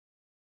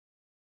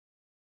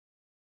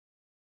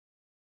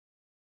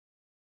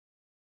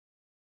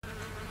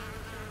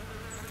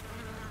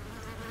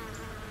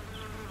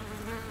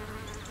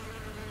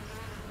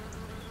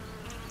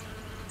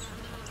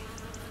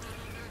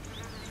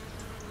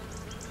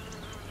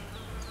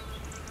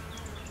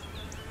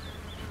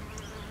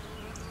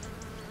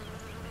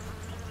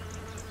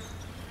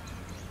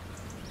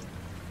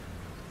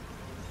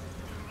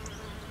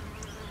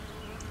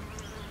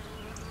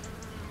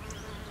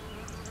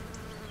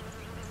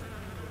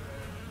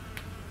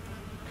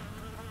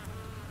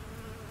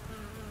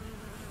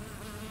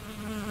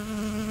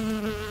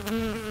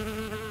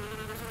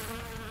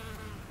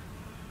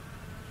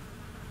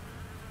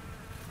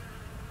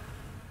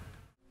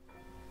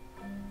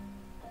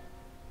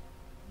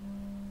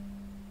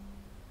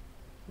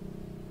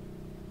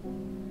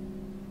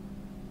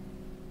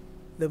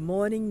The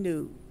Morning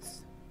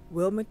News,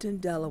 Wilmington,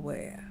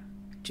 Delaware,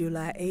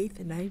 July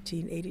 8,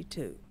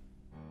 1982.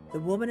 The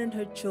woman and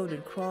her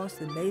children crossed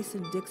the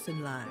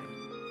Mason-Dixon line,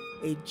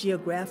 a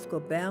geographical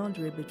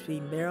boundary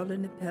between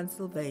Maryland and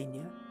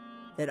Pennsylvania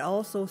that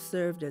also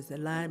served as the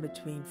line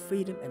between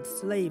freedom and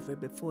slavery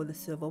before the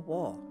Civil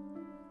War.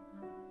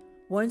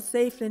 Once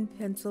safely in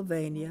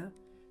Pennsylvania,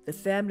 the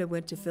family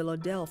went to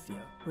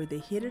Philadelphia, where they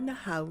hid in a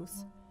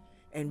house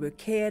and were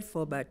cared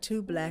for by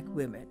two black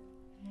women,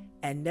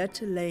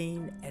 Annetta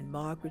Lane and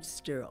Margaret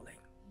Sterling.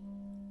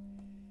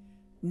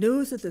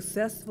 News of the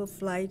successful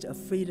flight of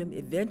freedom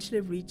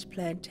eventually reached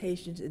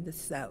plantations in the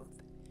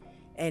South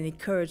and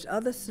encouraged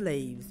other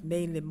slaves,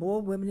 mainly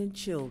more women and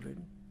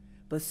children,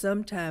 but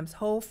sometimes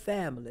whole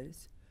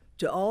families,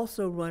 to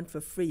also run for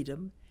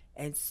freedom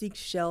and seek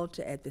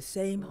shelter at the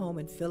same home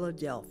in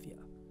Philadelphia,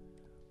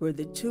 where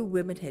the two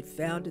women had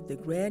founded the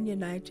Grand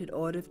United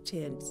Order of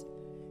Tents,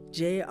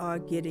 J.R.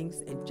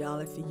 Giddings and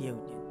Jolliffe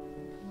Union.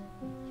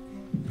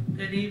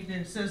 Good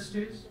evening,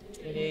 sisters.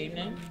 Good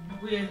evening.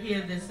 We are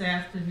here this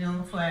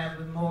afternoon for our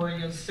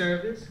memorial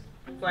service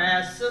for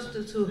our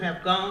sisters who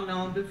have gone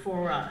on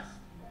before us,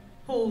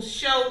 whose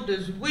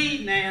shoulders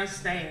we now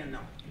stand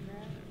on.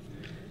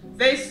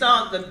 They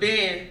saw the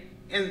bend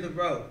in the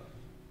road.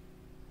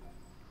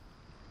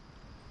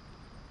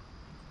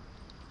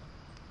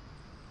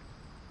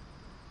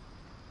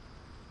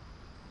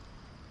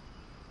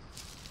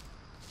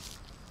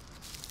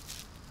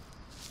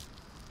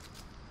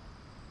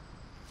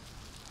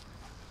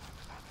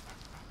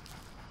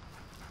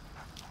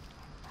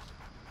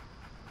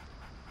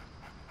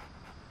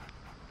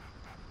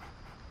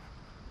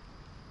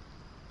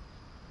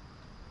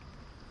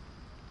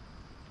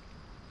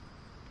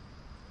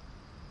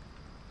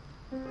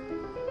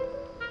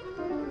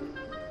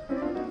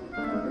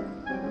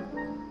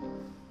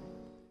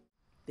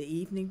 The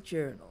Evening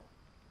Journal,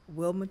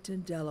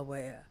 Wilmington,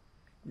 Delaware,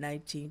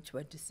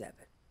 1927.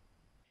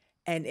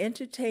 An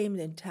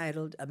entertainment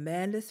entitled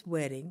Amanda's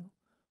Wedding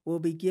will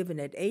be given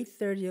at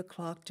 8:30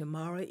 o'clock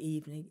tomorrow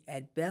evening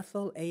at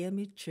Bethel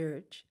AME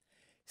Church,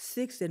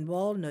 6th and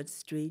Walnut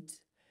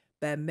Streets,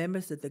 by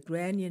members of the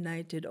Grand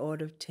United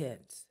Order of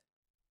Tents.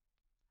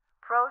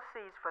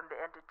 Proceeds from the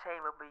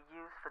entertainment will be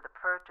used for the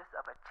purchase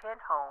of a tent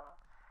home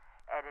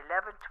at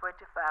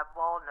 1125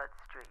 Walnut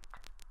Street.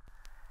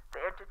 The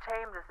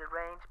entertainment is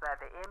arranged by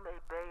the M.A.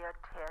 Bayard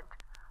Tent,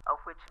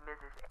 of which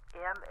Mrs.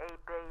 M.A.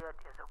 Bayard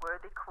is a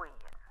worthy queen,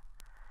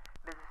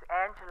 Mrs.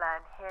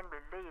 Angeline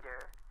Henry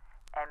leader,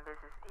 and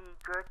Mrs. E.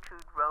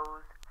 Gertrude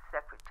Rose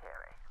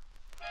secretary.